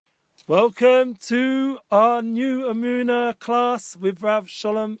Welcome to our new Amuna class with Rav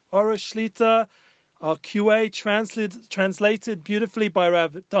Shalom Arush Shlita, our QA translated beautifully by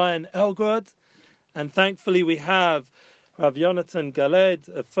Rav Diane Elgod. And thankfully we have Rav Yonatan Galed.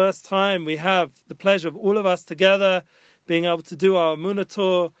 The first time we have the pleasure of all of us together being able to do our Amuna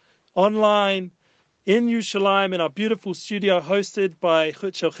tour online in Yerushalayim in our beautiful studio hosted by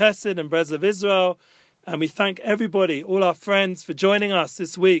Chut Shel Chesed and Breslov Israel. And we thank everybody, all our friends, for joining us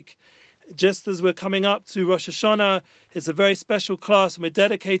this week. Just as we're coming up to Rosh Hashanah, it's a very special class, and we're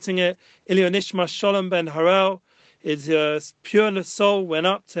dedicating it. Ilya Nishma Shalom ben Harel, his pure soul went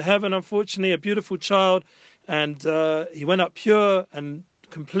up to heaven, unfortunately, a beautiful child, and he went up pure and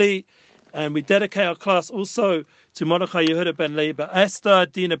complete. And we dedicate our class also to Mordechai Yehuda ben Leiba Esther,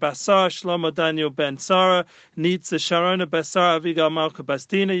 Dina Basar, Shlomo Daniel ben Sarah, Nitza Sharona Basar, Avigal Malka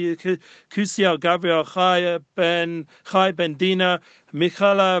Bastina, Kusiel Gabriel Chai ben Dina,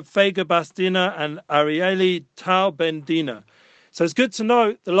 Michala Fega Bastina, and Arieli Tal ben Dina. So it's good to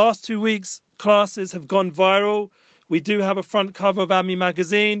note the last 2 weeks' classes have gone viral. We do have a front cover of AMI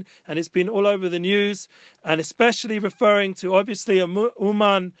magazine, and it's been all over the news, and especially referring to obviously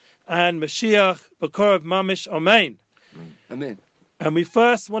Uman and Mashiach, Bakorov Mamish, Amen. Amen. And we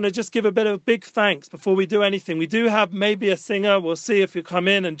first want to just give a bit of big thanks before we do anything. We do have maybe a singer. We'll see if you come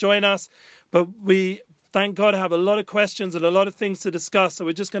in and join us. But we, thank God, have a lot of questions and a lot of things to discuss. So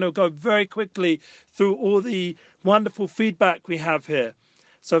we're just going to go very quickly through all the wonderful feedback we have here.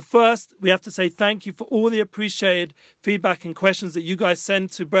 So first, we have to say thank you for all the appreciated feedback and questions that you guys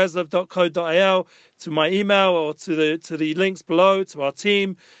send to breslov.co.il, to my email, or to the links below, to our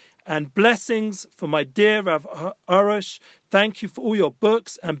team. And blessings for my dear Rav Arush. Thank you for all your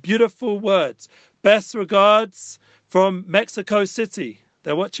books and beautiful words. Best regards from Mexico City.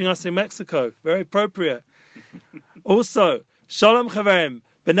 They're watching us in Mexico. Very appropriate. Also, Shalom Chaverim.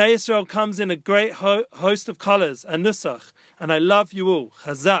 B'nai Yisrael comes in a great host of colors and nusach, and I love you all.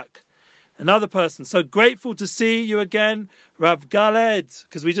 Chazak. Another person. So grateful to see you again, Rav Galed,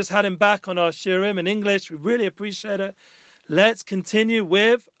 because we just had him back on our shirim in English. We really appreciate it. Let's continue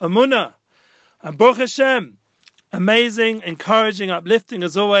with Amunah. And Baruch Hashem, amazing, encouraging, uplifting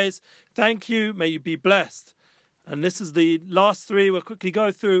as always. Thank you. May you be blessed. And this is the last three we'll quickly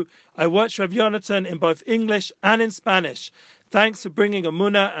go through. I watched Rav Yonatan in both English and in Spanish. Thanks for bringing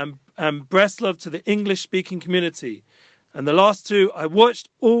Amunah and Breslov to the English-speaking community. And the last two, I watched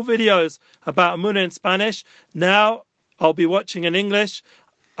all videos about Amunah in Spanish. Now I'll be watching in English.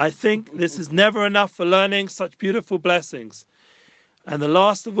 I think this is never enough for learning such beautiful blessings. And the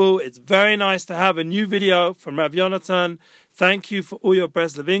last of all, it's very nice to have a new video from Rav Yonatan. Thank you for all your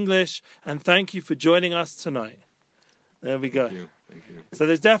Breslov English, and thank you for joining us tonight. There we go. Thank you. So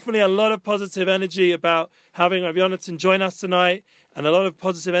there's definitely a lot of positive energy about having Rav Yonatan join us tonight, and a lot of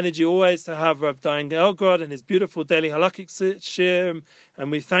positive energy always to have Rav Dayan Elgrod and his beautiful daily halakhic shir,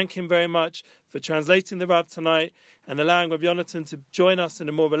 and we thank him very much for translating the Rav tonight and allowing Rav Yonatan to join us in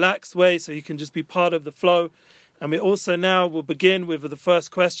a more relaxed way so he can just be part of the flow. And we also now will begin with the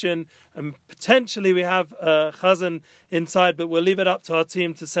first question, and potentially we have Chazan inside, but we'll leave it up to our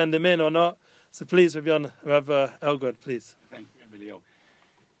team to send him in or not. So please, Rav Elgrod, please. Thank you, Elio.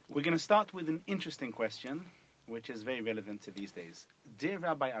 We're going to start with an interesting question, which is very relevant to these days. Dear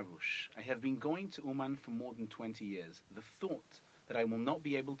Rabbi Arush, I have been going to Uman for more than 20 years. The thought that I will not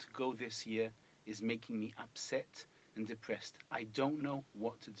be able to go this year is making me upset and depressed. I don't know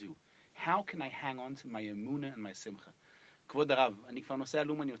what to do. How can I hang on to my אמונה and my שמחה? כבוד הרב, אני כבר נוסע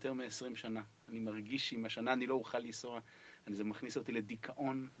לאומן יותר מ-20 שנה. אני מרגיש שעם השנה אני לא אוכל לנסוע. זה מכניס אותי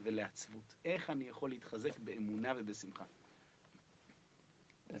לדיכאון ולעצבות. איך אני יכול להתחזק באמונה ובשמחה?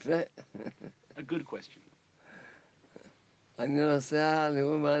 יפה. A good question. אני נוסע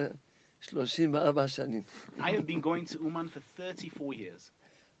לאומן 34 שנים. I have been going to Uman for 34 years.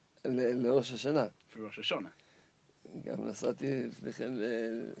 לראש השנה. For Rosh Hashanah. גם נסעתי לפני כן,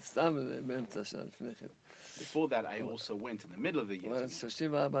 סתם באמצע השנה לפני כן. Before that, I also went in the middle of the year.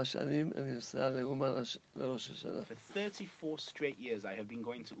 34 שנים אני נוסע לאומן לראש השנה. For 34 straight years, I have been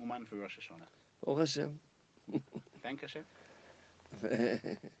going to Uman for Rosh Hashanah. ברוך השם. Thank Hashem.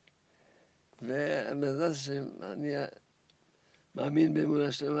 ובעזרת השם, אני מאמין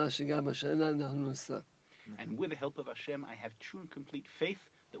באמונה שלמה שגם השנה אנחנו נסע. And with the help of Hashem, I have true and complete faith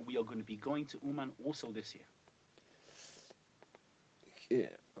that we are going to be going to Uman also this year.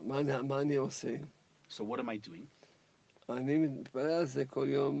 מה אני עושה? So what am I doing? אני מתפלל על זה כל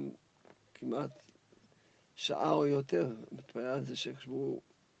יום כמעט שעה או יותר. מתפלל על זה שכשבו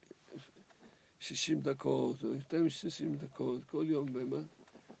 60 דקות או יותר מ-60 דקות כל יום.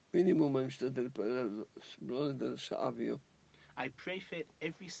 מינימום אני משתדל להתפלל על זה, לא לדבר שעה ויום. I pray for it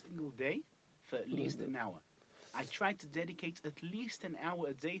every single day for at least an hour. I try to dedicate at least an hour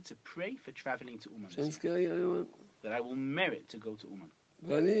a day to pray for traveling to Uman this year, שנזכה להגיע לאומן. that I will merit to go to Uman.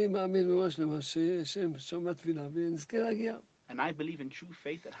 ואני מאמין ממש למה שהשם שומע תפילה ונזכה להגיע. And I believe in true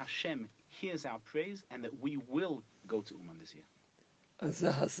faith that Hashem hears our praise and that we will go to Uman this year. אז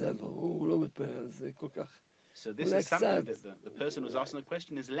זה חסר לו, הוא לא מתפלל על זה כל כך. So this Well, is something that's that the person who's asking the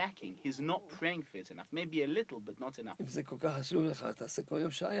question is lacking. He's not praying for it enough. Maybe a little, but not enough. אם זה כל כך חשוב לך, תעשה כל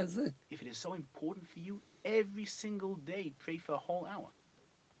יום שעה על זה. If it is so important for you, every single day pray for a whole hour.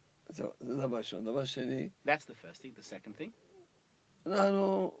 זה דבר ראשון. דבר שני, That's the first thing. The second thing,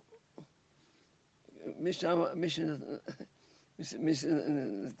 אנחנו, מי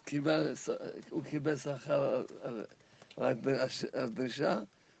שקיבל, הוא קיבל שכר על דרישה,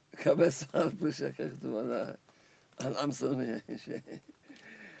 מקבל שכר על דרישה, כך כתוב על אמסוני.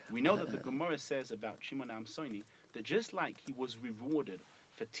 we know that the Gemara says about Shimon Amsoni that just like he was rewarded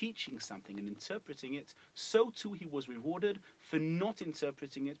for teaching something and interpreting it, so too he was rewarded for not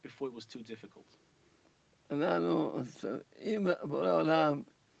interpreting it before it was too difficult. אנחנו, אם בורא העולם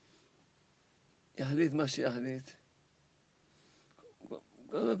יחליט מה שיחליט,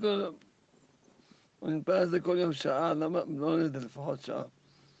 קודם כל, אני מתפלל על זה כל יום שעה, למה לא נדע לפחות שעה?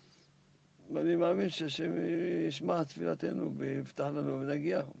 ואני מאמין שהשם ישמע תפילתנו ויפתח לנו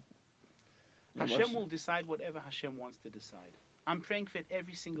ונגיע. Hashem will decide whatever Hashem wants to decide. I'm praying for it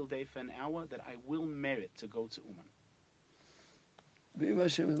every single day for an hour that I will merit to go to Uman. ואם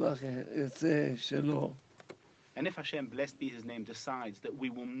השם יזבח ירצה שלא, And if Hashem, blessed be His name, decides that we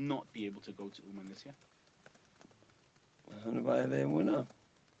will not be able to go to Uman this year, אנחנו בעלי אמונה.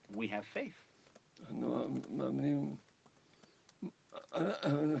 we have faith. אנחנו מאמינים.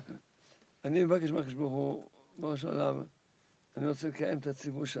 אני מבקש מהקדוש ברוך הוא, בראש העולם, אני רוצה לקיים את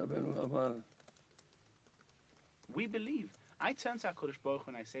הציווי שרבנו אמר. We believe. I turn to HaKadosh Baruch Hu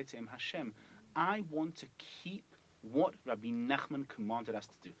and I say to Him, Hashem, I want to keep what Rabbi Nachman commanded us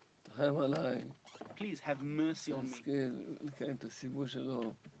to do. תחם עליי, Please have mercy on me. תזכיר לקיים את הציווי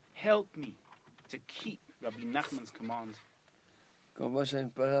שלו. Help me to keep Rabbi Nachman's command. כמובן שאני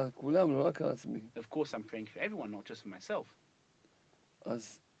מתפלל על כולם, לא רק על עצמי. Of course, I'm praying for everyone, not just for myself.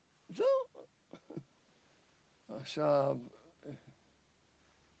 אז זהו. עכשיו,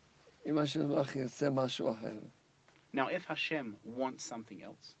 אם השם יזבח ירצה משהו אחר, Now, if Hashem wants something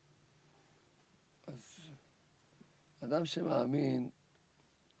else, אז אדם שמאמין,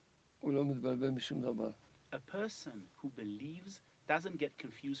 הוא לא מתבלבל משום דבר. a person who believes doesn't get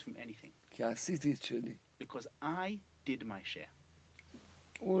confused from anything כי עשיתי את שלי. because I did my share.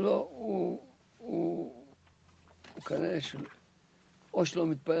 הוא לא, הוא כנראה או שלא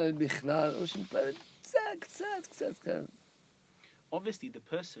מתפלל בכלל, או שמתפלל קצת כאן. Obviously,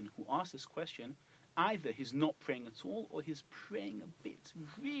 the person who asks this question, either he's not praying at all or he's praying a bit,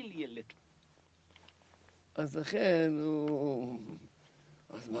 really a little. אז לכן הוא,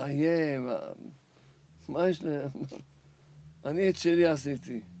 אז מה יהיה? מה יש להם? אני את שלי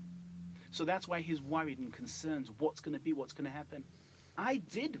עשיתי. So that's why he's worried and concerned what's going to be, what's going to happen. I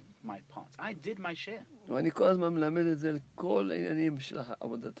did my part. I did my share. ואני כל הזמן מלמד את זה לכל העניינים של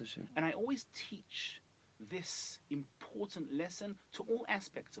עבודת השם. And I always teach this important lesson to all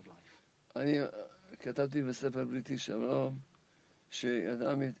aspects of life. אני כתבתי בספר בריתי שלום,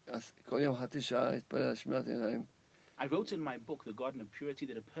 שאדם כל יום חצי שעה יתפלל על שמירת עיניים. I wrote in my book, The Garden of Purity,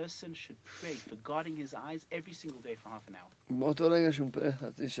 that a person should pray for guarding his eyes every single day for half an hour. מאותו רגע שהוא מתפלל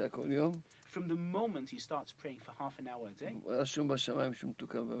חצי שעה כל יום, From the moment he starts praying for half an hour a day, רשום בשמיים שהוא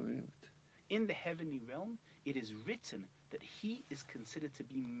מתוקן באבינות. in the heavenly realm, it is written that he is considered to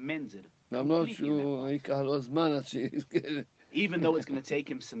be mended, למרות completely in that שהוא part. ייקח לו זמן עד שיזכה, Even though it's going to take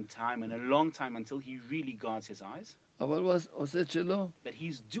him some time and a long time until he really guards his eyes, אבל הוא עושה את שלו, but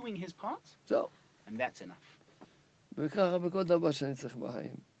he's doing his part, זהו. and that's enough. וככה בכל דבר שאני צריך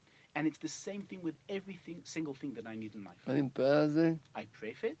בחיים. And it's the same thing with everything, single thing that I need in life. אני מתפלל על זה, I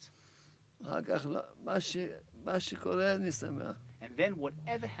pray for it, אחר כך מה שקורה אני שמח. and then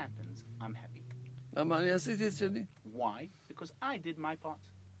whatever happens, I'm happy. למה אני עשיתי את שלי? Why? Because I did my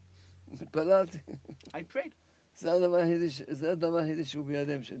part. התפללתי. I prayed. זה הדבר היחידי שהוא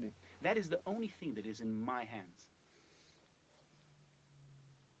בידיים שלי. That is the only thing that is in my hands.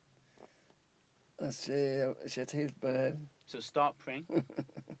 אז שיתחיל להתפלל, So start praying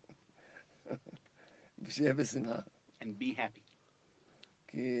ושיהיה בשמחה. and be happy.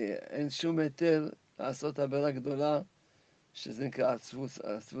 כי אין שום היתר לעשות עבירה גדולה, שזה נקרא עצבות,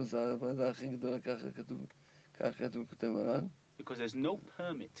 עצבות זה העבירה הכי גדולה, ככה כתוב כותב מרן. Because there's no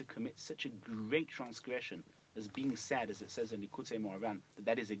permit to commit such a great transgression as being sad, as it says in Likutei Moharan,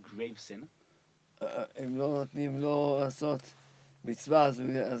 that is a grave sin. הם לא נותנים לו לעשות מצווה,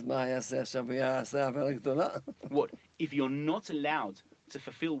 אז מה יעשה עכשיו? הוא יעשה עבירה גדולה? What? If you're not allowed to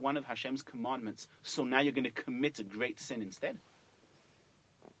fulfill one of Hashem's commandments, so now you're going to commit a great sin instead?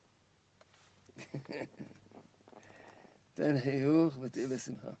 תן חיוך ותהיה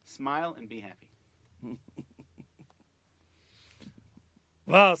בשמחה. Smile and be happy.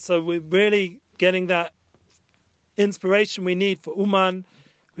 Wow, so we're really getting that inspiration we need for Uman.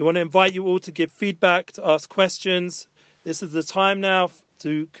 We want to invite you all to give feedback, to ask questions. This is the time now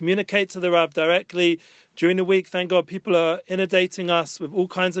to communicate to the Rav directly. During the week, thank God, people are inundating us with all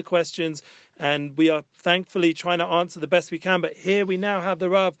kinds of questions, and we are thankfully trying to answer the best we can. But here we now have the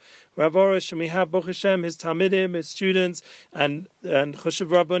Rav Orish, and we have Baruch Hashem, his Talmidim, his students, and Choshev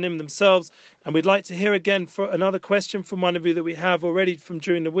Rabbanim themselves. And we'd like to hear again for another question from one of you that we have already from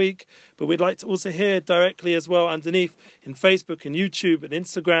during the week. But we'd like to also hear directly as well underneath in Facebook and YouTube and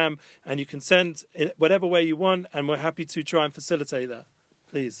Instagram. And you can send it whatever way you want, and we're happy to try and facilitate that.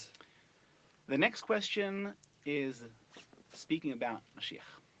 Please. The next question is speaking about Mashiach.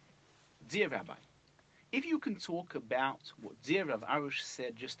 Dear Rabbi, if you can talk about what dear Rav Arush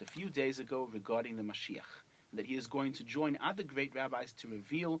said just a few days ago regarding the Mashiach, that he is going to join other great rabbis to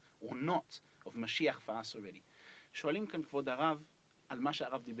reveal or not of Mashiach for us already. שואלים כאן כבוד הרב על מה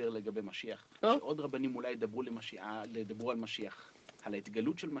שהרב דיבר לגבי משיח, שעוד רבנים אולי ידברו על משיח, על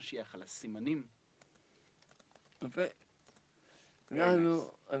ההתגלות של משיח, על הסימנים. יפה.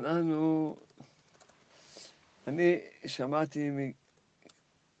 אני שמעתי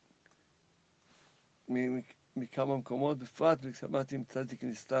מכמה מקומות, בפרט ושמעתי עם צדיק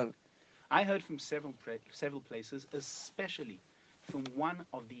נסתר. I heard from several places, especially from one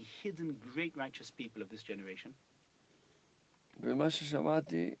of the hidden great righteous people of this generation. ומה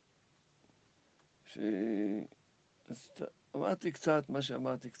ששמעתי, אמרתי קצת, מה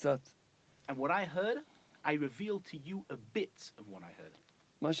שאמרתי קצת. And what I heard, I revealed to you a bit of what I heard.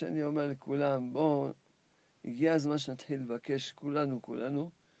 מה שאני אומר לכולם, בואו, הגיע הזמן שנתחיל לבקש כולנו,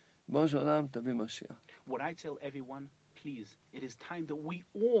 בואו שעולם תביא משיח. What I tell everyone, please, it is time that we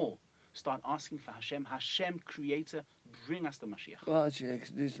all start asking for Hashem, Creator, bring us the Mashiach.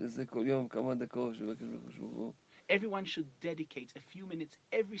 שיקדיש לזה כל יום כמה דקות, שבקש בקש ברוך. Everyone should dedicate a few minutes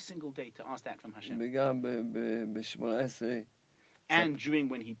every single day to ask that from Hashem. וגם ב-18. And during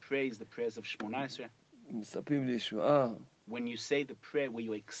when he prays the prayers of Shmona Esrei, מצפים לישועה. when you say the prayer where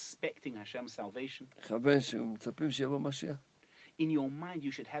you're expecting Hashem's salvation, מצפים שיבוא משיח. in your mind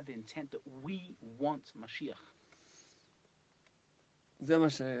you should have the intent that we want Mashiach.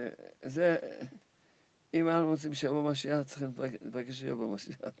 אם אנחנו רוצים שיבוא משיח, צריכים לבקש שיבוא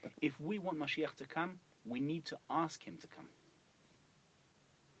משיח. If we want Mashiach to come, we need to ask him to come.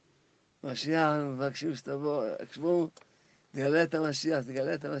 משיח, אנחנו מבקשים שתבוא, תגלה את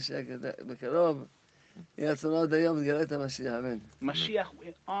המשיח בקרוב. יהיה רצון עוד היום, תגלה את המשיח, אמן. Mashiach,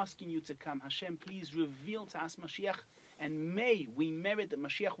 we're asking you to come. Hashem, please reveal to us Mashiach, and may we merit that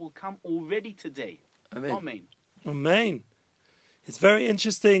Mashiach will come already today. Amen. Amen. Amen. It's very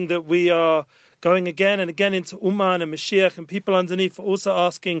interesting that we are going again and again into Uman and Mashiach, and people underneath are also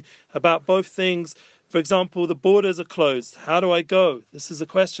asking about both things. For example, the borders are closed. How do I go? This is a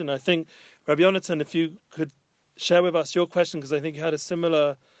question. I think, Rabbi Yonatan, if you could share with us your question, because I think you had a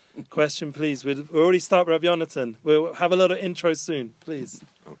similar question, please. We'll already start with Rabbi Yonatan. We'll have a lot of intro soon, please.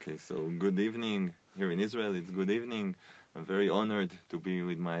 Okay, so good evening. Here in Israel, it's good evening. I'm very honored to be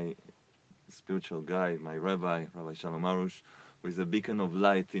with my spiritual guide, my Rabbi Shalom Arush, who is a beacon of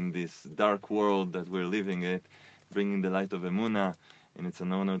light in this dark world that we're living in, bringing the light of Emunah. And it's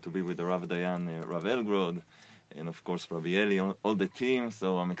an honor to be with the Rav Dayan, Rav Elgrod, and of course Rabbi Eli, all the team.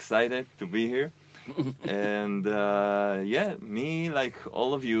 So I'm excited to be here. And me, like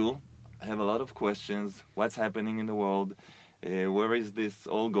all of you, have a lot of questions. What's happening in the world? Where is this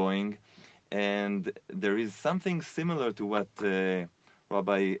all going? And there is something similar to what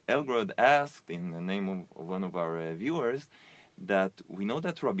Rabbi Elgrod asked in the name of one of our viewers, that we know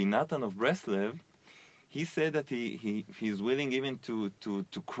that Rabbi Natan of Breslev, he said that he's willing even to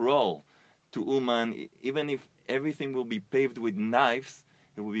crawl to Uman, even if everything will be paved with knives.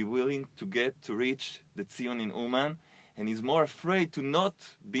 He will be willing to reach the Tzion in Uman, and he's more afraid to not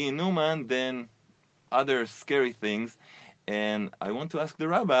be in Uman than other scary things. And I want to ask the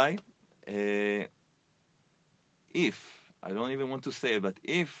Rabbi, if, I don't even want to say it, but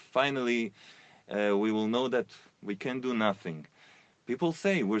if finally we will know that we can do nothing. People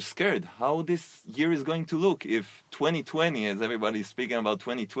say we're scared how this year is going to look. If 2020, as everybody's speaking about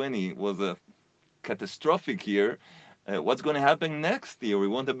 2020, was a catastrophic year, what's going to happen next year? We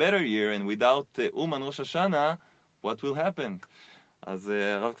want a better year, and without Uman Rosh Hashanah, what will happen? אז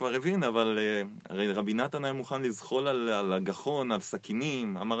הרב כבר הבין, אבל הרי רבי נתן היה מוכן לזחול על הגחון, על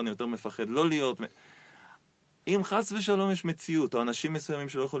סכינים, אמר אני יותר מפחד לא להיות. אם חס ושלום יש מציאות, או אנשים מסוימים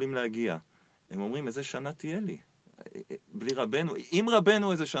שלא יכולים להגיע, הם אומרים איזה שנה תהיה לי? בלי רבנו, אם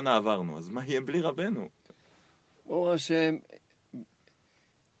רבנו איזה שנה עברנו, אז מה יהיה בלי רבנו? ברוך השם,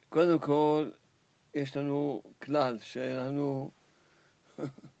 קודם כל, יש לנו כלל שאנחנו,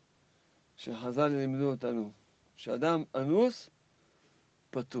 שחז"ל לימדו אותנו, שאדם אנוס,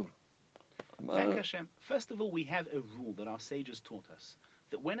 פטור. Thank Hashem. First of all, we have a rule that our sages taught us,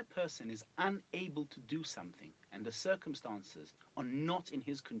 that when a person is unable to do something and the circumstances are not in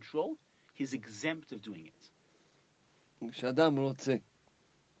his control, he's exempt of doing it. כשאדם רוצה,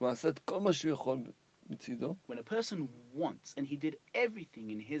 הוא עשה את כל מה שהוא יכול מצידו, When a person wants and he did everything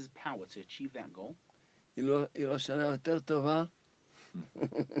in his power to achieve that goal, יהיה לו שנה יותר טובה.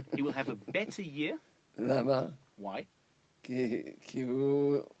 he will have a better year. למה? Why? כי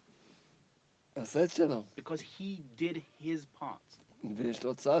הוא עשה את שלו, Because he did his part. ויש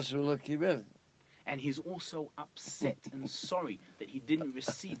לו צער שהוא לא קיבל. And he's also upset and sorry that he didn't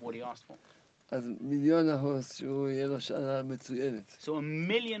receive what he asked for. אז 1,000,000% שהוא יהיה לו שנה מצוינת. So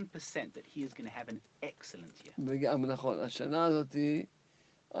 1,000,000% that he is going to have an excellent year. וגם נכון, השנה הזאת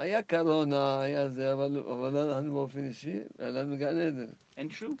היה קורונה, היה זה, אבל לא לנו באופן אישי, היה לנו גן עדן. And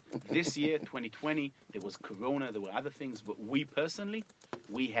true, this year, 2020, there was corona, there were other things, but we personally,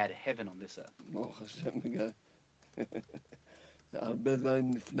 we had heaven on this earth. ברוך השם, בגלל... הרבה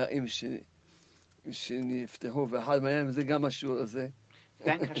דברים נפלאים שנפתחו, ואחד מהם זה גם השיעור הזה.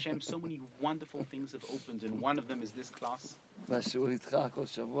 Thank Hashem, so many wonderful things have opened, and one of them is this class, והשיעור איתך כל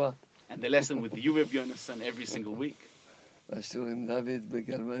שבוע, and the lesson with you, Rabbi Yonasan, every single week, והשיעור עם דוד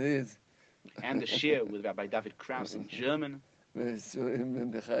בגרמנית, and the share with Rabbi David Krauss in German, והשיעור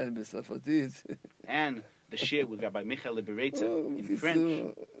עם מיכאל בצרפתית. and the share with Rabbi Michael Liberator in French.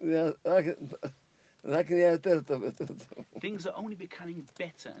 בקיצור, רק נהיה יותר טוב, יותר טוב. Things are only becoming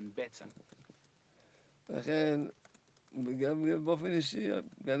better and better. לכן, וגם באופן אישי,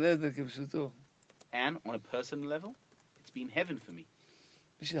 גן עדן כפשוטו. And on a personal level, it's been heaven for me.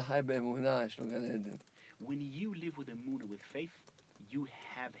 מי שחי באמונה, יש לו גן עדן. When you live with emunah, with faith, you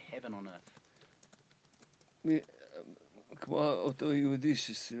have heaven on earth. כמו אותו יהודי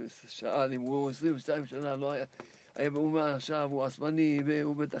ששאל אם הוא 22 שנה לא היה באומן עכשיו, הוא עצמני,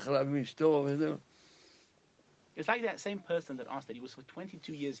 והוא בטח רב עם אשתו וזהו. It's like that same person that asked that he was for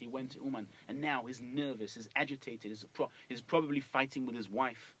 22 years he went to Uman and now he's nervous, he's agitated, he's probably fighting with his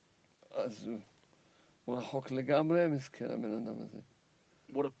wife. אז הוא רחוק לגמרי, מסכן הבן אדם הזה.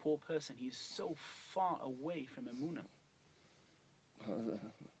 What a poor person, he's so far away from emunah.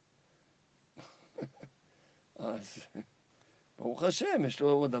 אז ברוך השם, יש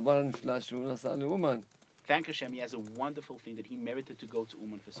לו דבר נפלא שהוא נסע לאומן. Thank Hashem, he has a wonderful thing that he merited to go to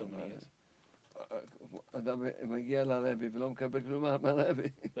Uman for so many years. אדם מגיע לרבי ולא מקבל כלום מהרבי.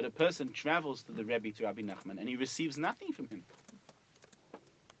 But a person travels to the Rebbe, to Rabbi Nachman, and he receives nothing from him.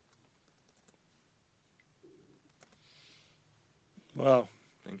 Wow.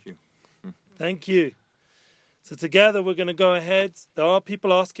 Thank you. Thank you. So together we're going to go ahead. There are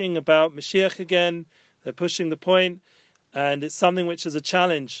people asking about Mashiach again. They're pushing the point, and it's something which is a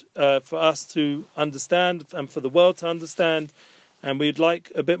challenge for us to understand and for the world to understand. And we'd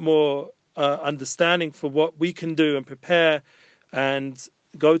like a bit more understanding for what we can do and prepare and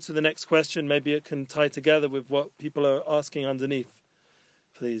go to the next question. Maybe it can tie together with what people are asking underneath.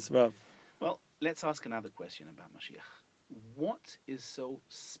 Please, Rav. Well, let's ask another question about Mashiach. What is so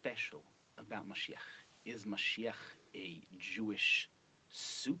special about Mashiach? Is Mashiach a Jewish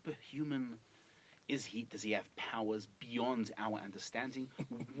superhuman? Does he have powers beyond our understanding?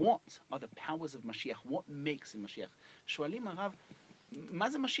 What are the powers of Mashiach? What makes him Mashiach? שואלים הרב, מה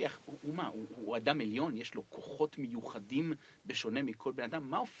זה משיח? הוא אדם עליון? יש לו כוחות מיוחדים בשונה מכל בן אדם?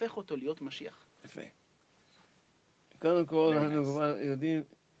 מה הופך אותו להיות משיח? יפה. קודם כל, אנחנו כבר יודעים,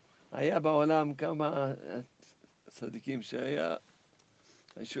 היה בעולם כמה צדיקים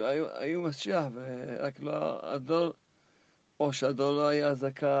שהיו משיח, ורק לא הדור, או שהדור לא היה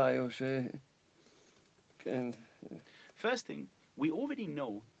זכאי, או ש... כן. First thing, we already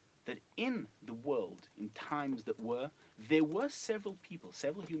know that in the world, in times that were, there were several people,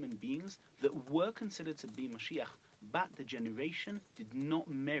 several human beings that were considered to be Mashiach, but the generation did not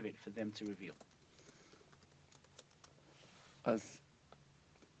merit for them to reveal. אז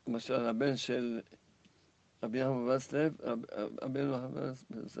למשל הבן של רבי נחמן ברסלב, הבן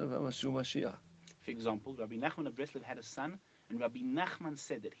ברסלב אמר שהוא משיח. For example, Rabbi Nachman of Breslev had a son, and Rabbi Nachman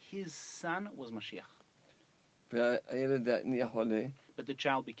said that his son was Mashiach. והילד נהיה חולה. But the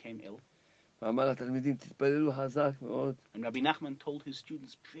child became ill. ואמר לתלמידים, תתפללו חזק מאוד. And Rabbi Nachman told his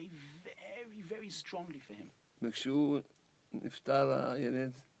students, pray very, very strongly for him. וכשהוא נפטר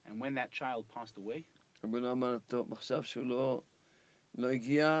הילד, And when that child passed away, רבנו אמר, טוב, עכשיו שהוא לא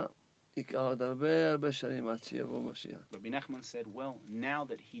הגיע, ייקח עוד הרבה שנים עד שיבוא משיח. Rabbi Nachman said, well, now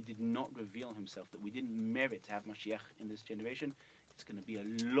that he did not reveal himself, that we didn't merit to have Mashiach in this generation, it's going to be a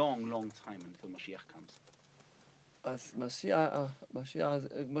long, long time until Mashiach comes. אז משיח,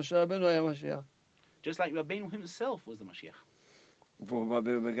 משה רבנו היה משיח. Just like Rabbeinu himself was the Mashiach. והוא בא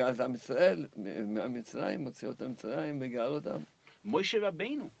בגאלת עם ישראל, מהמצרים, מוציא אותם מצרים, וגאל אותם. Moshe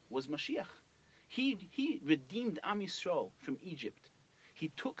Rabbeinu was Mashiach. He redeemed Am Yisrael from Egypt. He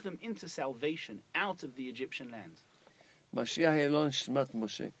took them into salvation out of the Egyptian land. משיח יהיה לו נשמת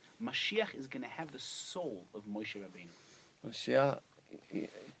משה. Mashiach is going to have the soul of Moshe Rabbeinu. משיח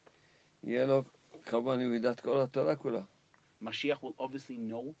יהיה לו כמובן ידעת כל התורה כולה. Mashiach will obviously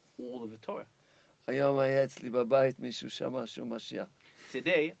know all of the Torah. היום היה אצלי בבית מישהו שמע שהוא משיח.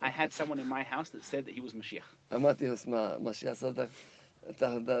 Today, I had someone in my house that said that he was Mashiach. אמרתי לו, מה, משיח עשה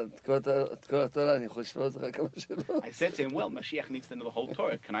את כל התורה, אני יכול לשאול אותך כמה שאלות. I said to him, well, Mashiach needs to know the whole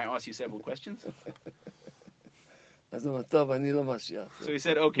Torah. Can I ask you several questions? אז הוא אמר, טוב, אני לא משיח. So he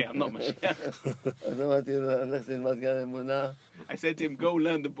said, okay, I'm not Mashiach. אז אמרתי לו, לך תלמד גן אמונה, I said to him, go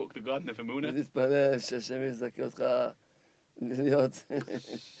learn the book, The Garden of Emunah, ותתפלל שהשם יזכה אותך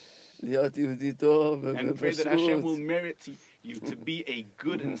להיות יהודי טוב and pray that Hashem will ופשוט, merit you to be a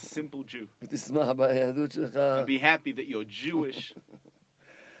good and simple Jew. ותשמח ביהדות שלך. And be happy that you're Jewish.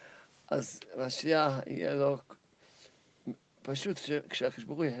 אז משיח יהיה לו, פשוט כשהקדוש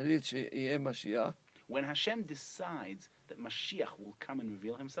ברוך הוא החליט שיהיה משיח, When Hashem decides that Mashiach will come and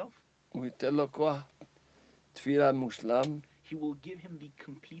reveal himself, הוא ייתן לו כוח תפילה מושלם, he will give him the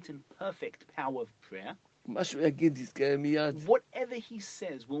complete and perfect power of prayer. מה שהוא יגיד יתקיים מיד, Whatever he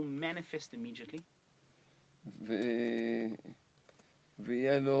says will manifest immediately.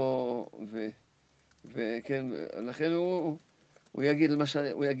 ויהיה לו, וכן, לכן הוא יגיד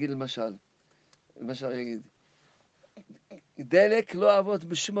למשל, יגיד, דלק לא יעבוד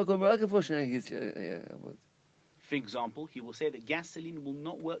בשום מקום, רק איפה שאני אגיד שיעבוד. For example, he will say that gasoline will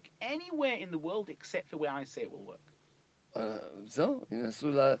not work anywhere in the world except for where I say it will work. זהו,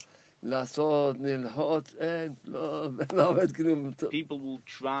 ינסו לעשות, ללחוץ, אין, לא עובד כלום. People will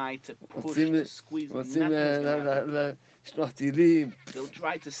try to push, רוצים to squeeze. רוצים Nothing's gonna happen. לשלוח טילים, They'll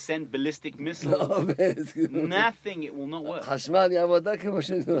try to send ballistic לא missiles. עובד. Nothing, it will not work. חשמל יעבוד רק כמו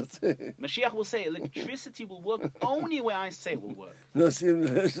שאני רוצה. Mashiach will say electricity will work only where I say it will work. נוסעים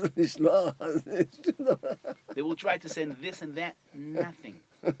לשלוח, They will try to send this and that,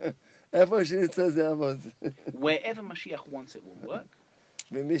 nothing. איפה שנמצא זה יעבוד. Wherever Mashiach wants it will work.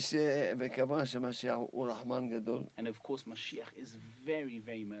 וכמובן שמשיח הוא רחמן גדול, And of course, Mashiach is very,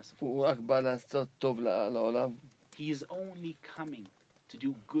 very merciful. הוא רק בא לעשות טוב לעולם, He is only coming to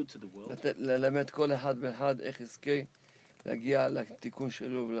do good to the world, ללמד כל אחד ואחד איך יזכה להגיע לתיקון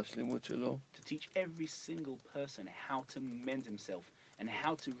שלו ולשלמות שלו. to teach every single person how to mend himself and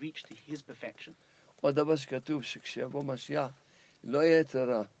how to reach to his perfection. עוד דבר שכתוב שכשיבוא משיח לא יהיה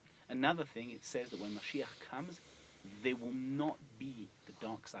צרה. Another thing, it says that when Mashiach comes, there will not be the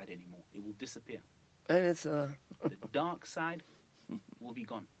dark side anymore. It will disappear. אין צרה. The dark side will be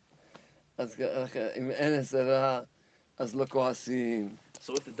gone. אז אם אין צרה, אז לא כועסים,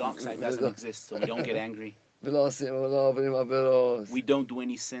 So if the dark side doesn't exist, so we don't get angry, ולא עוברים עבירות, we don't do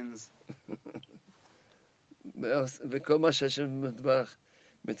any sins, וכל מה שהשם מטבח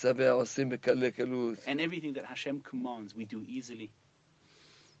מצווה עושים בקלי קלות. and everything that Hashem commands, we do easily.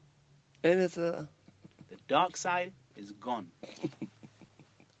 אין צרה. The dark side is gone.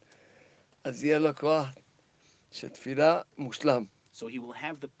 אז יהיה לו כוח שתפילה מושלם. So he will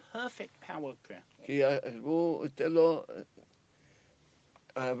have the perfect power of prayer. כי הוא ייתן לו,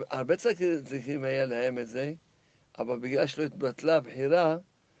 הרבה צריכים היה להם את זה, אבל בגלל שלא התבטלה הבחירה,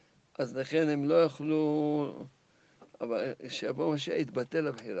 אז לכן הם לא יוכלו, אבל שיבוא משיח יתבטל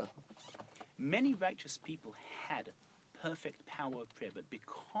הבחירה. Many righteous people had perfect power of prayer, but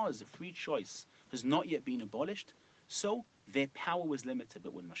because free choice has not yet been abolished, so their power was limited.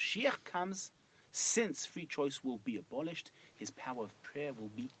 But when Mashiach comes, since free choice will be abolished, his power of prayer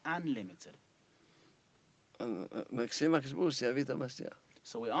will be unlimited. מקסים הקשבור שיביא את המשיח.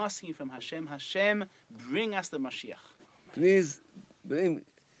 So we're asking from Hashem, Hashem, bring us the Mashiach. Please bring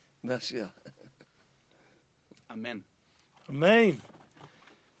משיח. Amen. Amen.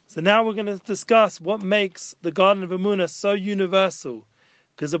 So now we're going to discuss what makes the Garden of Emunah so universal,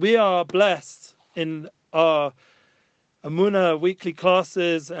 because we are blessed in our Emunah weekly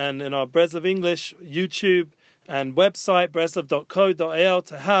classes and in our Breslov English YouTube and website, breslov.co.il,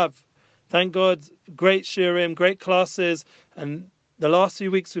 to have Thank God, great shiurim, great classes, and the last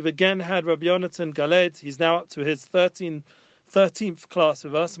few weeks we've again had Rabbi Yonatan Galed. He's now up to his 13th class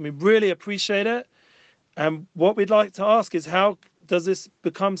with us, and we really appreciate it. And what we'd like to ask is, how does this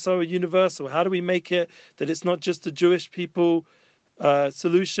become so universal? How do we make it that it's not just a Jewish people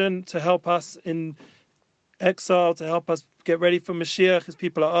solution to help us in exile, to help us get ready for Mashiach, as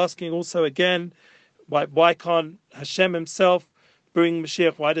people are asking also again, why can't Hashem himself bring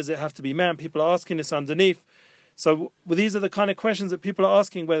Mashiach? Why does it have to be man? People are asking this underneath. So these are the kind of questions that people are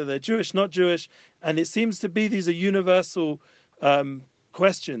asking, whether they're Jewish, not Jewish, and it seems to be these are universal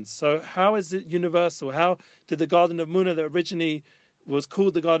questions. So how is it universal? How did the Garden of Emunah that originally was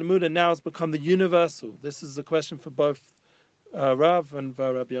called the Garden of Emunah now has become the universal? This is the question for both Rav and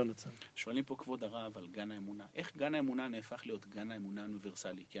Rabbi Yonatan. שואלים פה כבוד הרב על גן האמונה. איך גן האמונה נהפך להיות גן האמונה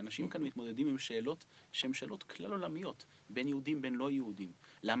אוניברסלי? כי אנשים כאן מתמודדים עם שאלות שהן שאלות כלל עולמיות, בין יהודים בין לא יהודים.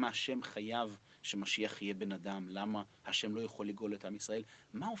 למה השם חייב שמשיח יהיה בן אדם? למה השם לא יכול לגאול את עם ישראל?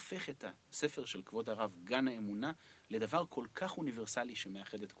 מה הופך את הספר של כבוד הרב גן האמונה לדבר כל כך אוניברסלי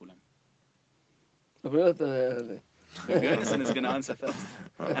שמאחד את כולם? Yonasan is going to answer first.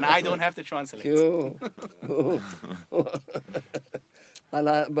 And I don't have to translate. על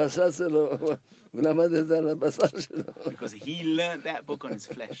הבשר שלו, הוא למד את זה על הבשר שלו. Because he learned that book on his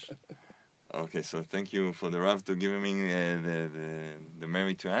flesh. Okay, so thank you for the Rav to giving me the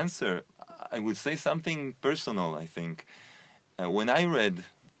merit to answer. I would say something personal, I think. When I read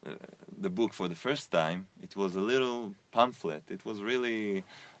the book for the first time, it was a little pamphlet. It was really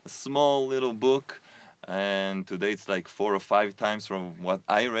a small little book, and today it's like 4 or 5 times from what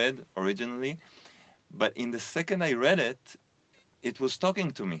I read originally. But in the second I read it, it was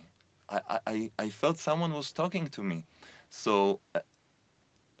talking to me. I felt someone was talking to me. So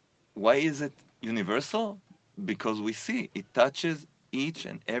why is it universal? Because we see it touches each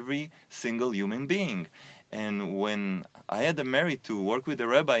and every single human being. And when I had the merit to work with the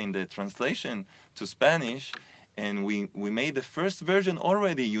rabbi in the translation to Spanish, and we made the first version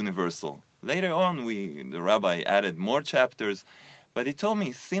already universal. Later on, the rabbi added more chapters, but he told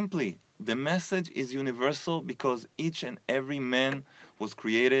me simply, the message is universal because each and every man was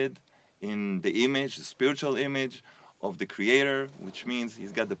created in the image, the spiritual image of the Creator, which means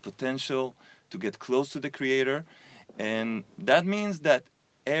he's got the potential to get close to the Creator. And that means that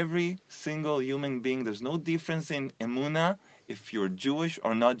every single human being, there's no difference in Emunah if you're Jewish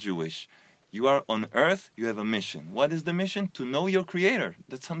or not Jewish. You are on earth, you have a mission. What is the mission? To know your Creator.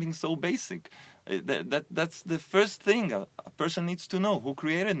 That's something so basic. That's the first thing a person needs to know, who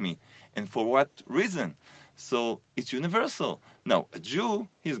created me and for what reason. So it's universal. Now, a Jew,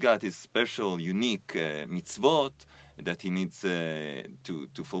 he's got his special, unique mitzvot that he needs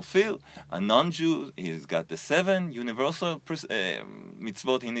to fulfill. A non-Jew, he's got the 7 universal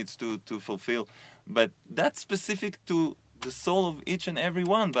mitzvot he needs to fulfill. But that's specific to the soul of each and every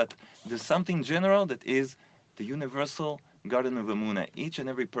one. But there's something general that is the universal Garden of Emunah. Each and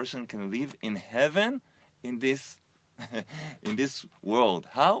every person can live in heaven in this in this world.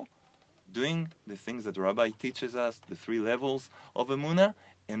 How? Doing the things that the Rabbi teaches us, the 3 levels of Emunah,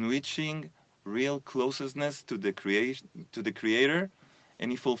 and reaching real closeness to the Creator, and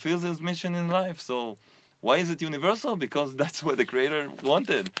he fulfills his mission in life. So why is it universal? Because that's what the Creator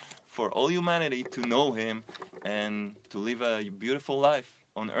wanted, for all humanity to know him and to live a beautiful life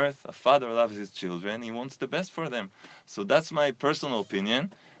on earth. A father loves his children, he wants the best for them. So that's my personal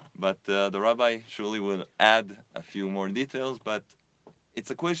opinion, but the Rabbi surely will add a few more details. But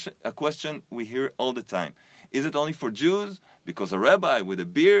it's a question we hear all the time. Is it only for Jews? Because a rabbi with a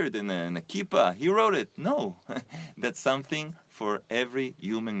beard and a kippah, he wrote it. No, that's something for every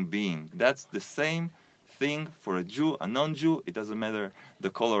human being. That's the same thing for a Jew, a non-Jew. It doesn't matter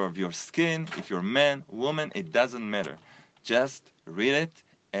the color of your skin, if you're man, woman, it doesn't matter. Just read it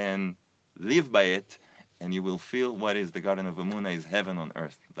and live by it, and you will feel what is the Garden of Emunah is heaven on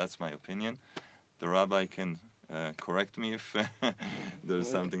earth. That's my opinion. The rabbi can correct me if there's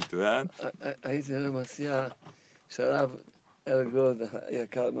something to add. הייתי למסיע שהרב אלגוד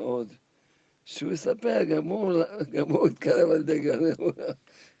יקר מאוד, שהוא יספר, גם הוא התקרב על ידי גן האמונה,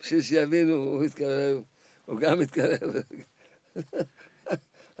 בשביל שיבינו, הוא התקרב, הוא גם התקרב.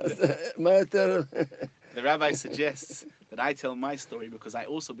 אז מה יותר? The rabbi suggests that I tell my story because I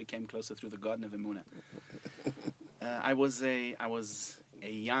also became closer through the Garden of Emunah. I was a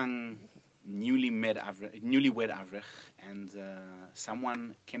young newlywed avrech, and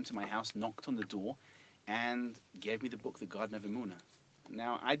someone came to my house, knocked on the door, and gave me the book, The Garden of Emunah.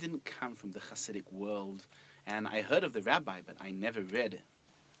 Now, I didn't come from the Hasidic world, and I heard of the rabbi, but I never read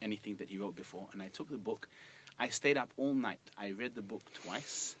anything that he wrote before, and I took the book. I stayed up all night. I read the book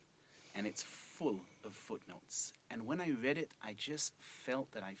twice, and it's full of footnotes. And when I read it, I just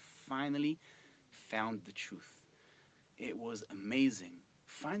felt that I finally found the truth. It was amazing.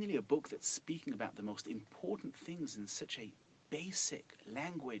 Finally, a book that's speaking about the most important things in such a basic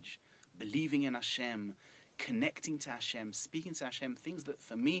language, believing in Hashem, connecting to Hashem, speaking to Hashem, things that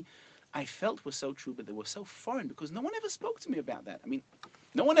for me I felt were so true, but they were so foreign because no one ever spoke to me about that. I mean,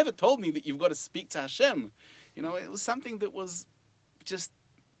 no one ever told me that you've got to speak to Hashem. You know, it was something that was just,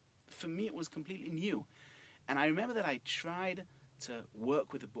 for me, it was completely new. And I remember that I tried to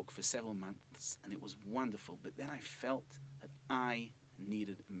work with the book for several months, and it was wonderful. But then I felt that I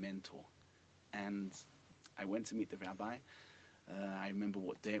needed a mentor. And I went to meet the rabbi. I remember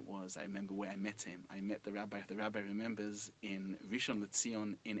what day it was. I remember where I met him. I met the rabbi. The rabbi remembers in Rishon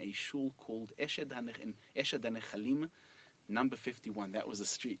LeZion in a shul called Eshed HaNechalim, number 51. That was a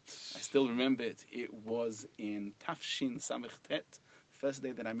street. I still remember it. It was in Tafshin Samech Tet. First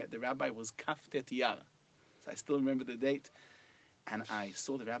day that I met the rabbi was Kaf Tet Iyar. So I still remember the date. And I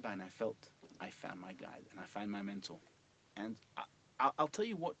saw the rabbi and I felt I found my guide and I found my mentor. And I'll tell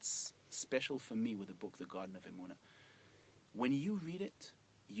you what's special for me with the book, The Garden of Emunah. When you read it,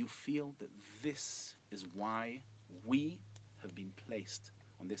 you feel that this is why we have been placed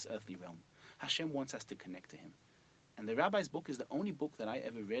on this earthly realm. Hashem wants us to connect to Him. And the rabbi's book is the only book that I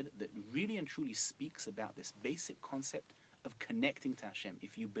ever read that really and truly speaks about this basic concept of connecting to Hashem.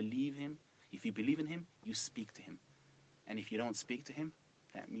 If you believe in Him, you speak to Him. And if you don't speak to Him,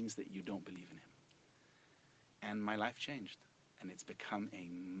 that means that you don't believe in Him. And my life changed. And it's become a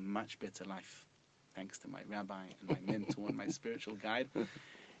much better life, thanks to my rabbi and my mentor and my spiritual guide.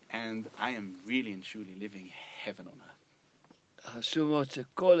 And I am really and truly living heaven on earth. חשוב מאוד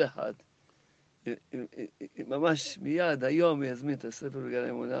שכל אחד ממש מיד היום יזמין את הספר בגן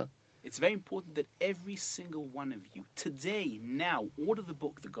האמונה. It's very important that every single one of you, today, now, order the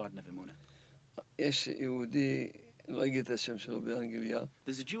book, The Garden of Emunah. יש יהודי, לא אגיד את השם שלו באנגליה,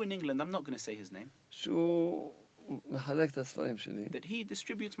 There's a Jew in England, I'm not going to say his name, שהוא מחלק את הספרים שלי. that he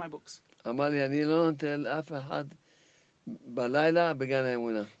distributes my books. אמר לי, אני לא נותן לאף אחד בלילה בגן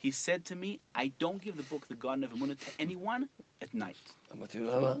האמונה. He said to me, I don't give the book, The Garden of Emunah, to anyone at night. אמרתי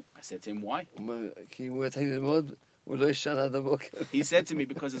לו, למה? I said to him, why? הוא אומר, כי הוא התחיל ללמוד, הוא לא ישן עד הבוקר. He said to me,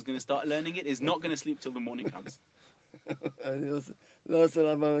 because he's going to start learning it, he's not going to sleep till the morning comes. אני לא רוצה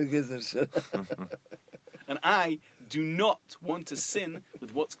לעבור בגזר שלו. And I do not want to sin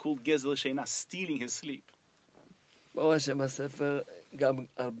with what's called Gezel Sheina, stealing his sleep. ברוך השם הספר, גם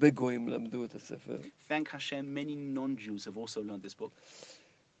הרבה גויים למדו את הספר. Thank Hashem, many non-Jews have also learned this book.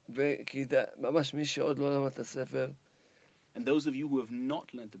 וממש מי שעוד לא למד את הספר, And those of you who have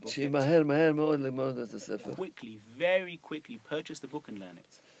not learned the book yet, שימהר מהר מאוד ללמוד את הספר. quickly, very quickly, purchase the book and learn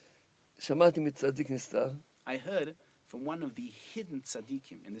it. שמעתי מצדיק נסתר, I heard from one of the hidden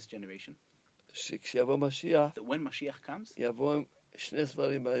tzaddikim in this generation שכשיבוא משיח, that when Mashiach comes, יבוא עם שני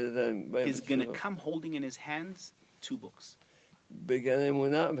ספרים בידיים. he's going to come holding in his hands 2 books. בגן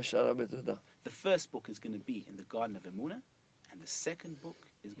האמונה ושער בתודה. The first book is going to be in the Garden of Emunah, and the second book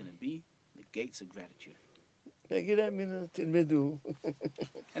is going to be the Gates of Gratitude. יגיד להם, הנה, תלמדו.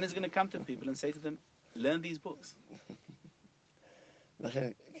 And it's going to come to people and say to them, learn these books.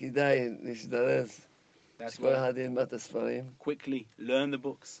 לכן כדאי להשתרז, That's שכל why אחד ילמד את הספרים. quickly learn the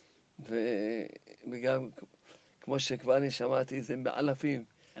books. וגם, כמו שכבר אני שמעתי, זה באלפים.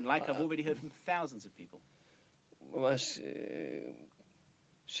 And like I've already heard from thousands of people, ממש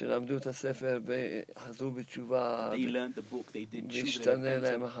שלמדו את הספר וחזרו בתשובה, they learned the book, they did tshuva, והשתנה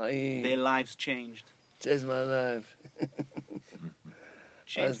להם החיים. their lives changed. Changed my life.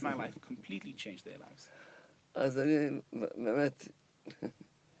 Changed my life, completely changed their lives. אז אני באמת,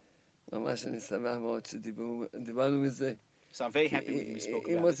 ממש אני שמח מאוד שדיברנו מזה. So I'm very happy we spoke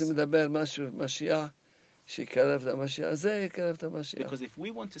אם about רוצים this. לדבר משהו, משיח, שיקרב את המשיח, זה יקרב את המשיח. Because if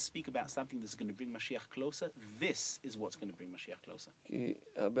we want to speak about something that's going to bring Mashiach closer, this is what's going to bring Mashiach closer. כי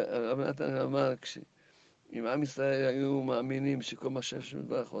הרב נתן אמר, אם עם ישראל היו מאמינים שכל מה שהשם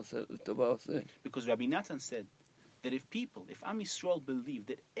יתברך עושה, לטובה עושה, Because Rabbi Natan said that if Am Yisrael believed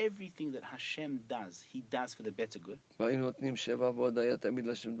that everything that Hashem does, He does for the better good, והיינו נותנים שבע והודיה תמיד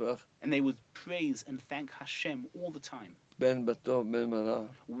לשם יתברך, and they would praise and thank Hashem all the time, בין בטוב בין ברע,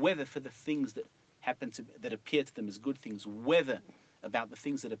 whether for the things that that appear to them as good things, whether about the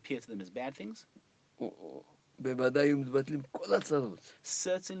things that appear to them as bad things, בוודאי היו מתבטלים כל הצרות.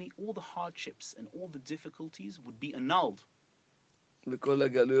 certainly all the hardships and all the difficulties would be annulled, וכל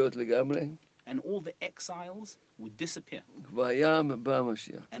הגלויות לגמרי, and all the exiles would disappear, כבר היה בא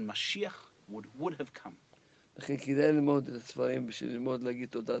המשיח. and Mashiach would have come. לכן כדאי ללמוד את הספרים בשביל ללמוד להגיד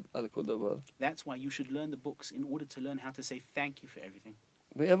תודה על כל דבר. That's why you should learn the books in order to learn how to say thank you for everything.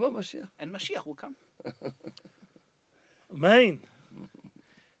 ויבוא משיח. and Mashiach will come. Amen.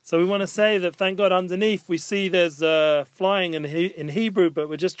 So we want to say that, thank God, underneath we see there's flying in Hebrew, but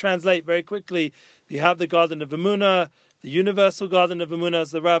we'll just translate very quickly. You have the Garden of Emunah, the Universal Garden of Emunah,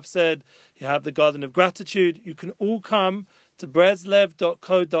 as the Rav said. You have the Garden of Gratitude. You can all come to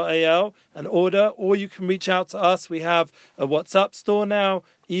breslev.co.al and order, or you can reach out to us. We have a WhatsApp store now,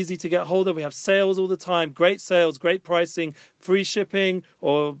 easy to get hold of. We have sales all the time, great sales, great pricing, free shipping,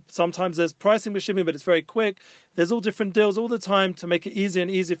 or sometimes there's pricing with shipping, but it's very quick. There's all different deals all the time to make it easier and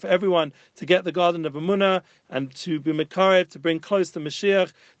easier for everyone to get the Garden of Emunah and to be Mekarev, to bring close to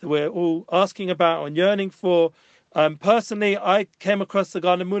Mashiach that we're all asking about and yearning for. Personally, I came across the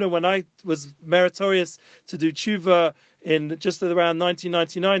Garden of Emunah when I was meritorious to do tshuva in just around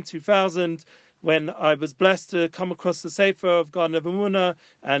 1999, 2000, when I was blessed to come across the Sefer of Garden of Emunah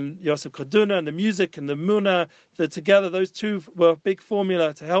and Yosef Kaduna and the music and the Emunah, that together those two were a big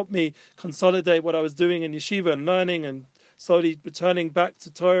formula to help me consolidate what I was doing in yeshiva and learning and slowly returning back to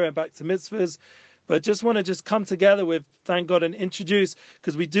Torah and back to mitzvahs. But just want to just come together with, thank God, and introduce,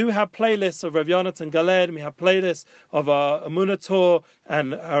 because we do have playlists of Rav Yonatan Galed, and we have playlists of our Emunah tour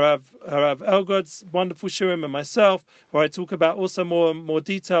and Harav Elgod's wonderful shirim and myself, where I talk about also more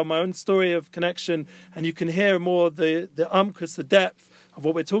detail, my own story of connection, and you can hear more the umkus, the depth of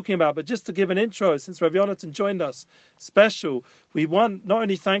what we're talking about. But just to give an intro, since Rav Yonatan joined us, special, we want not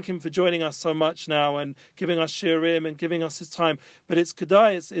only thank him for joining us so much now and giving us shirim and giving us his time, but it's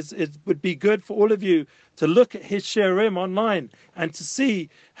kedai, it would be good for all of you to look at his shirim online and to see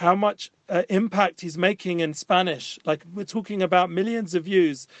how much impact he's making in Spanish. Like, we're talking about millions of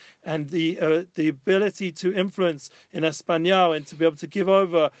views, and the ability to influence in Espanol and to be able to give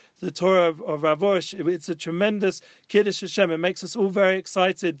over the Torah of Rav Arush. It's a tremendous Kiddush Hashem. It makes us all very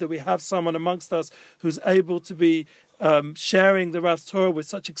excited that we have someone amongst us who's able to be sharing the Rav's Torah with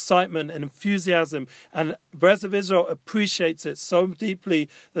such excitement and enthusiasm. And Bres of Israel appreciates it so deeply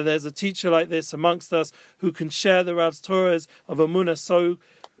that there's a teacher like this amongst us who can share the Rav's Torahs of Emunah so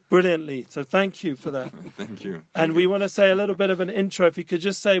brilliantly. So thank you for that. Thank you. And we want to say a little bit of an intro. If you could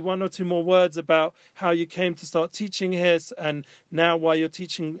just say one or two more words about how you came to start teaching here and now why you're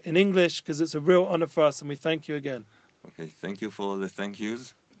teaching in English, because it's a real honor for us, and we thank you again. Okay, thank you for all the thank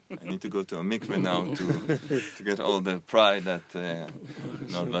yous. I need to go to a mikveh now to get all the pride that,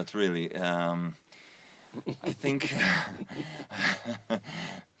 no, but really, I think,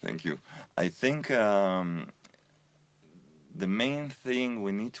 thank you. I think the main thing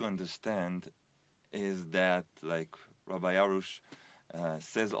we need to understand is that, like Rabbi Arush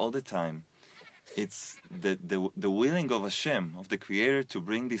says all the time, it's the willing of Hashem, of the Creator, to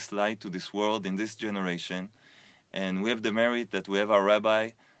bring this light to this world in this generation. And we have the merit that we have our rabbi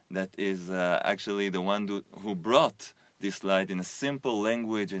that is actually the one who brought this light in a simple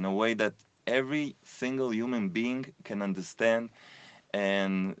language, in a way that every single human being can understand.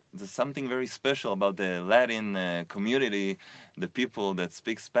 And there's something very special about the Latin community. The people that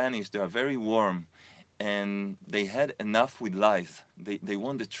speak Spanish, they are very warm, and they had enough with lies. They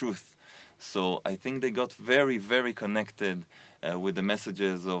want the truth. So I think they got very, very connected with the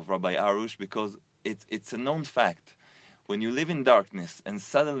messages of Rabbi Arush, because it's a known fact. When you live in darkness and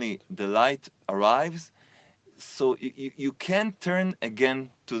suddenly the light arrives, so you can't turn again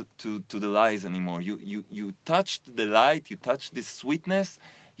to the lies anymore. You touched the light, you touched this sweetness,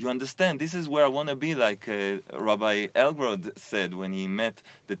 you understand, this is where I want to be, like Rabbi Elgrod said when he met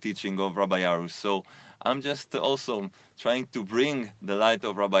the teaching of Rabbi Arush. So I'm just also trying to bring the light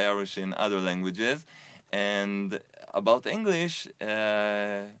of Rabbi Arush in other languages. And about English,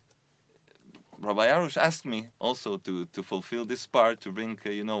 Rabbi Arush asked me also to fulfill this part, to bring,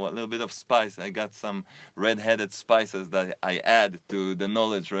 a little bit of spice. I got some red-headed spices that I add to the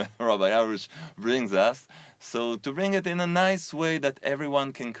knowledge Rabbi Arush brings us. So to bring it in a nice way that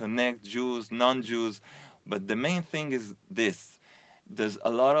everyone can connect, Jews, non-Jews. But the main thing is this. There's a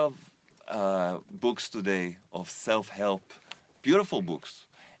lot of books today of self-help, beautiful books,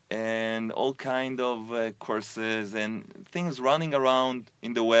 and all kind of courses and things running around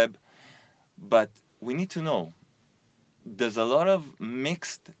in the web. But we need to know there's a lot of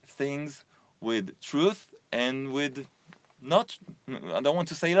mixed things with truth and with not, I don't want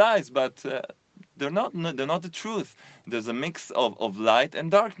to say lies, but they're not the truth. There's a mix of light and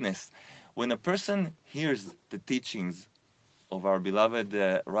darkness. When a person hears the teachings of our beloved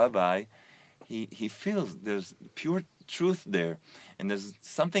rabbi, he feels there's pure truth there. And there's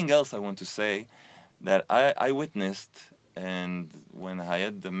something else I want to say that I witnessed. And when I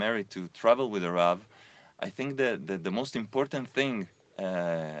had the merit to travel with the Rav, I think that the most important thing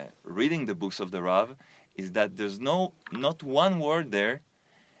reading the books of the Rav is that there's not one word there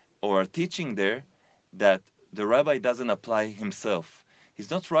or are teaching there that the rabbi doesn't apply himself.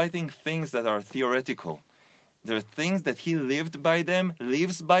 He's not writing things that are theoretical. There are things that he lived by them,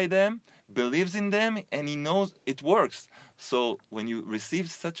 lives by them, believes in them, and he knows it works. So when you receive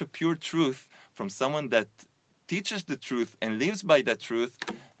such a pure truth from someone that teaches the truth and lives by that truth,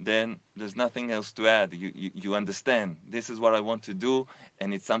 then there's nothing else to add. You understand, this is what I want to do,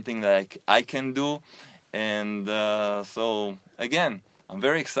 and it's something that I can do. And so, again, I'm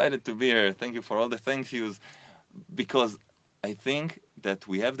very excited to be here. Thank you for all the thank yous, because I think that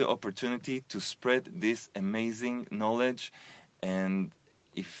we have the opportunity to spread this amazing knowledge. And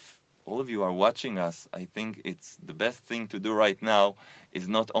if all of you are watching us, I think it's the best thing to do right now is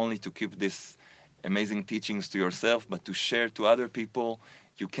not only to keep this amazing teachings to yourself, but to share to other people.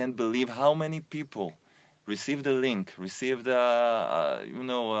 You can't believe how many people received a link, received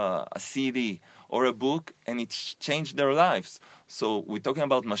a CD or a book, and it changed their lives. So we're talking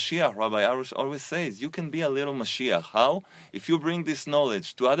about Mashiach. Rabbi Arush always says, you can be a little Mashiach. How? If you bring this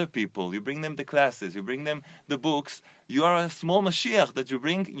knowledge to other people, you bring them the classes, you bring them the books, you are a small Mashiach that you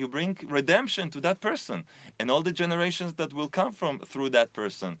bring redemption to that person and all the generations that will come through that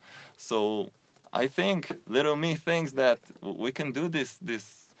person. So I think little me thinks that we can do this.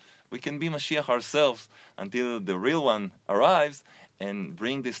 We can be Mashiach ourselves until the real one arrives and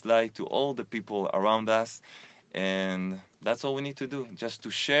bring this light to all the people around us. And that's all we need to do, just to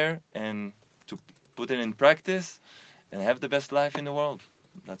share and to put it in practice and have the best life in the world.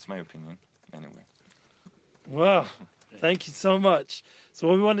 That's my opinion, anyway. Wow, thank you so much. So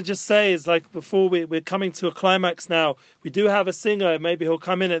what we want to just say is, like, before we're coming to a climax now, we do have a singer. Maybe he'll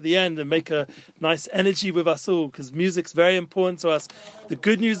come in at the end and make a nice energy with us all, because music's very important to us. The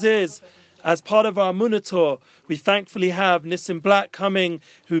good news is, as part of our Munah tour, we thankfully have Nissim Black coming,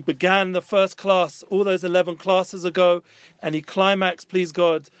 who began the first class all those 11 classes ago, and he climaxed, please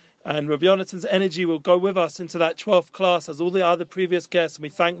God. And Rabbi Yonatan's energy will go with us into that 12th class as all the other previous guests. And we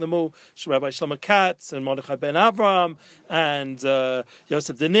thank them all, Rabbi Shlomo Katz and Mordechai Ben Avraham and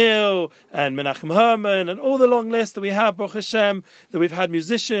Yosef Daniel and Menachem Herman and all the long list that we have, Baruch Hashem, that we've had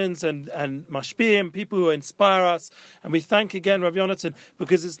musicians and mashpiyim, people who inspire us. And we thank again Rabbi Yonatan,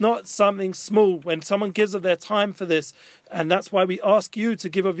 because it's not something small when someone gives of their time for this. And that's why we ask you to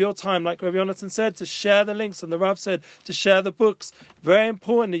give of your time, like Rabbi Yonatan said, to share the links, and the Rav said to share the books. Very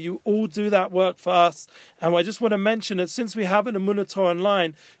important that you all do that work for us. And I just want to mention that since we have an Emunah Torah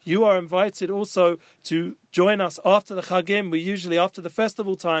online, you are invited also to join us after the Chagim. We usually, after the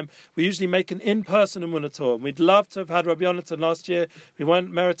festival time, we usually make an in-person Emunah Torah. We'd love to have had Rabbi Yonatan last year. We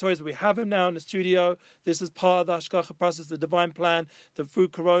weren't meritorious, but we have him now in the studio. This is part of the Hashgacha process, the divine plan, that through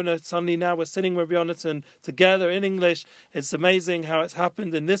Corona, suddenly now we're sitting with Rabbi Yonatan together in English. It's amazing how it's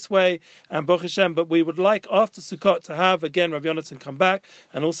happened in this way, and Baruch Hashem. But we would like, after Sukkot, to have, again, Rabbi Yonatan come back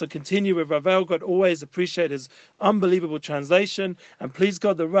and also continue with Rav Elgod. Always appreciate his unbelievable translation. And please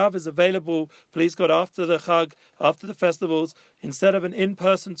God, the Rav is available, please God, after the Chag, after the festivals. Instead of an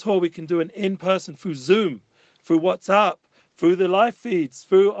in-person tour, we can do an in-person through Zoom, through WhatsApp, through the live feeds,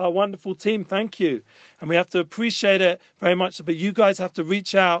 through our wonderful team. Thank you. And we have to appreciate it very much. But you guys have to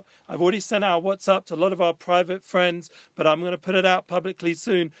reach out. I've already sent out WhatsApp to a lot of our private friends, but I'm going to put it out publicly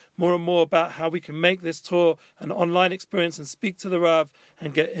soon, more and more, about how we can make this tour an online experience and speak to the Rav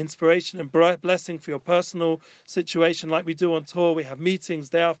and get inspiration and blessing for your personal situation like we do on tour. We have meetings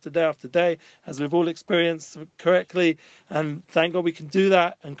day after day after day, as we've all experienced correctly. And thank God we can do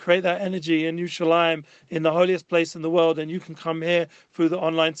that and create that energy in Yerushalayim, in the holiest place in the world. And you can come here through the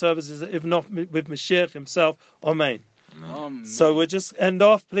online services, if not with Mashiach himself. Amen. So we'll just end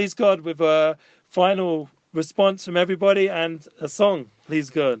off, please God, with a final response from everybody and a song, please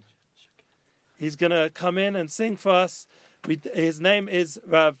God. He's going to come in and sing for us. His name is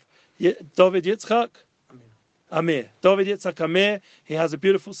Rav David Yitzchak Amir. David Yitzchak Amir. He has a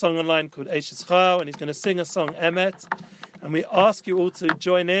beautiful song online called Eishes Chayil, and he's going to sing a song, Emet. And we ask you all to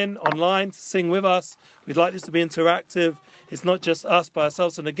join in online to sing with us. We'd like this to be interactive. It's not just us by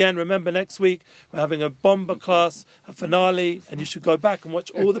ourselves. And again, remember, next week we're having a bomber class, a finale, and you should go back and watch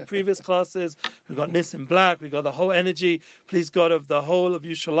all the previous classes. We've got Nissim Black, we've got the whole energy, please God, of the whole of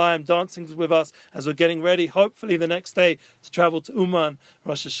Yerushalayim dancing with us as we're getting ready, hopefully the next day, to travel to Uman,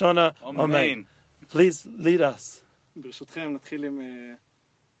 Rosh Hashanah. Amen. Please lead us. ברשותכם נתחיל עם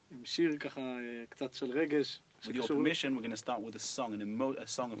שיר ככה קצת של רגש. With your permission, we're going to start with a song, a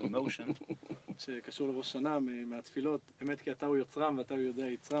song of emotion. שקשור לראש שנה מהתפילות, אמת כי אתה הוא יוצרם ואתה הוא יודע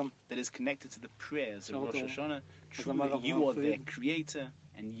יצרם. That is connected to the prayers of Rosh Hashanah. Truly, you are their creator,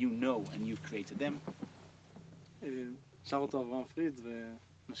 and you know, and you've created them. שר אותו אברהם פריד,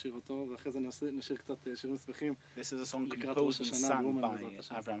 נשיר אותו, ואחרי זה נשיר קצת שירים שמחים. This is a song לקראת composed ראש and השנה sung באומן, by בעזרת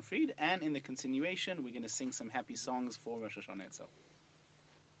השם. Avram Fried, and in the continuation we're going to sing some happy songs for Rosh Hashanah itself.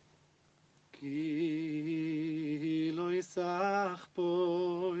 כי לא יסח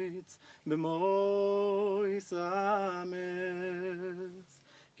פויץ במויס אמס,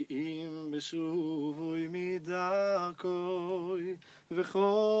 כי אם בשובוי מדרכוי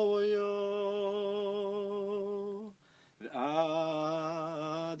וחויו,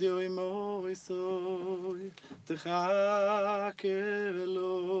 ועד יוי מויסוי תחכה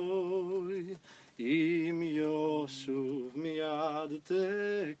אלוהי, אם ישוב מיד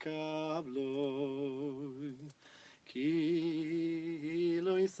תקבלו, כי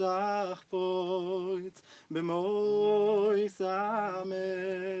לא יסח פויץ במויס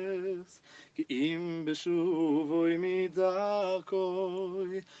אמס, כי אם בשובוי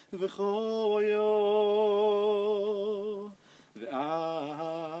מדרכוי וחויו,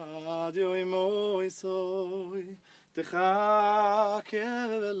 ועד יוי מויסוי תחכה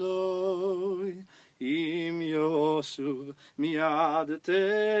אלוהי, אם ישוב מיד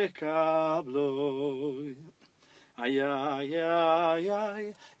תקבלו. איי איי איי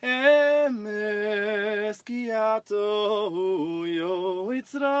איי אמס כי יתו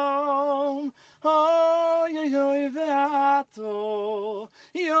יצרום, אוי אוי אוי ועתו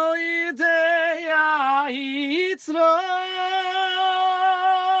יודע יצרום,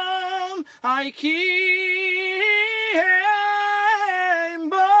 איי כי הם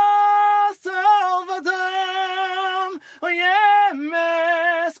בשר ודם, אוי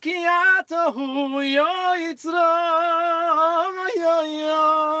אמס כי יתו יצרום, אוי אוי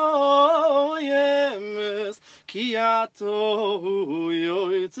אוי אמס כי יתו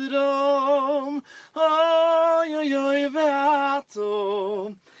יצרום, אוי אוי אוי ועתו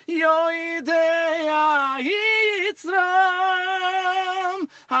יודע יצרום,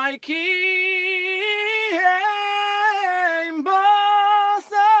 היי כי הם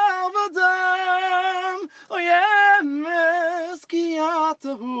בשר ודם, אוי אמס כי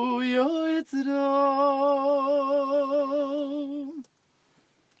יתו יצרום.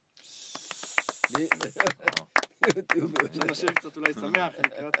 נשיר קצת אולי שמח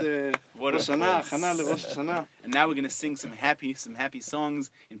לקראת ראש השנה, הכנה לראש השנה. And now we're going to sing some happy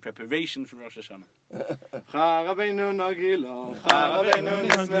songs in preparation for Rosh Hashanah. רבנו נגילה, רבנו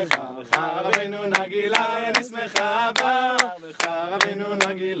נשמחה, רבנו נגילה ונשמחה בה, רבנו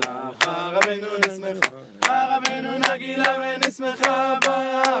נגילה, רבנו נשמחה, רבנו נגילה ונשמחה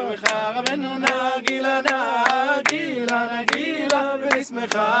בה, רבנו נגילה נגילה נגילה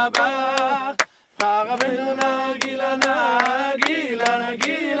ונשמחה בה, רבנו נגילה נגילה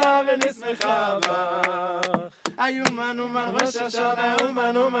נגילה ונשמחה בה. אומן אומן ראש השונה,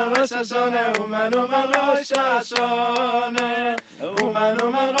 אומן אומן ראש השונה, אומן אומן ראש השונה, אומן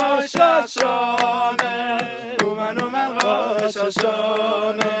אומן ראש השונה, אומן אומן ראש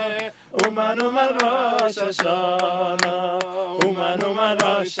השונה, אומן אומן ראש השונה, אומן אומן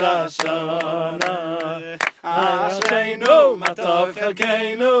ראש השונה. אשרינו מה טוב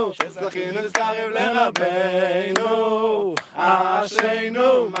חלקנו, שזכינו להתקרב לרבנו.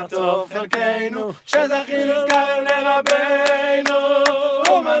 אשרינו מה טוב חלקנו, שזכינו להתקרב לרבנו.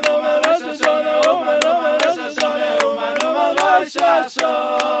 אומן אומן ראש השונה, אומן אומן ראש השונה, אומן אומן ראש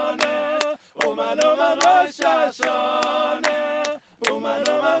השונה, אומן אומן ראש השונה, אומן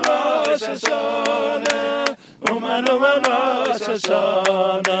אומן ראש השונה, אומן אומן ראש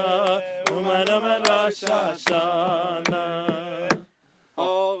השונה, אומן אומן ראש השונה.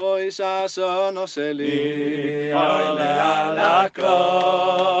 ראש השונה שלי עולה על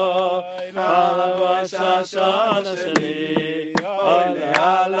הכל, ראש השונה שלי עולה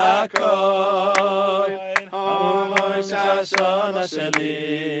על הכל, ראש השונה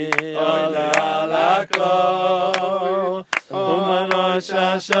שלי עולה על הכל, ראש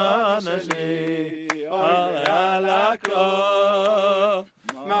השונה שלי עולה על הכל.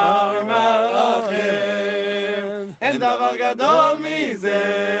 מר מלאכים, אין דבר גדול מזה,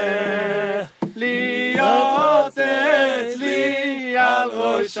 להיות אצלי על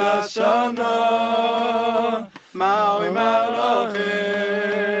ראש השנה. מר מלאכים,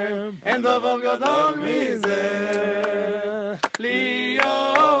 אין דבר גדול מזה,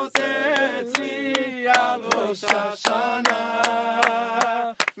 להיות אצלי על ראש השנה.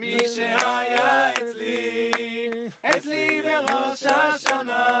 מי שהיה אצלי בראש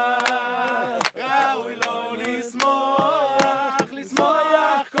השנה, ראוי לו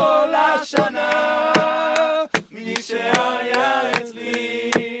לשמוח כל השנה. מי שהיה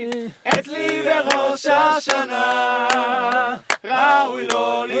אצלי בראש השנה, ראוי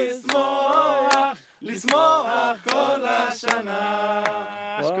לו לשמוח לשמוח כל השנה.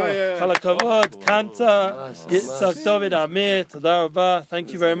 Chol hakavod, Kanta, Yitzhak David Amir, Toda Rabah.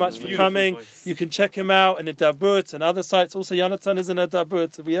 Thank you very much for Beautiful coming. voice. You can check him out in Dabut and other sites. Also, Yonatan is in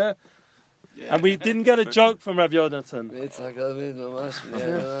Dabut. Yeah? And we didn't get a joke from Rav Yonatan. ויצחק דוד ממש בלי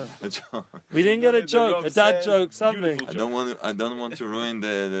We didn't get a joke, a dad joke, something. I don't want to ruin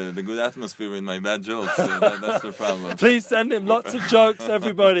the good atmosphere with my bad jokes. That's the problem. Please send him lots of jokes,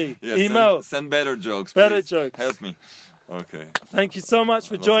 everybody. Yeah, Email. Send better jokes. Better please. jokes. Help me. Okay. Thank you so much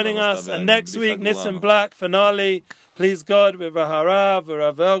for joining us. And next week, Nissan Black finale. Please God, with Raharav,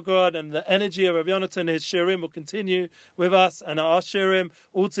 Rav Elgod, and the energy of Rav Yonatan, his shirim will continue with us and our shirim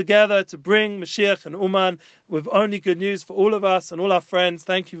all together to bring Mashiach and Uman with only good news for all of us and all our friends.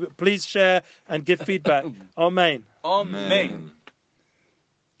 Thank you. Please share and give feedback. Amen. Amen.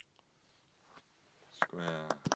 Square.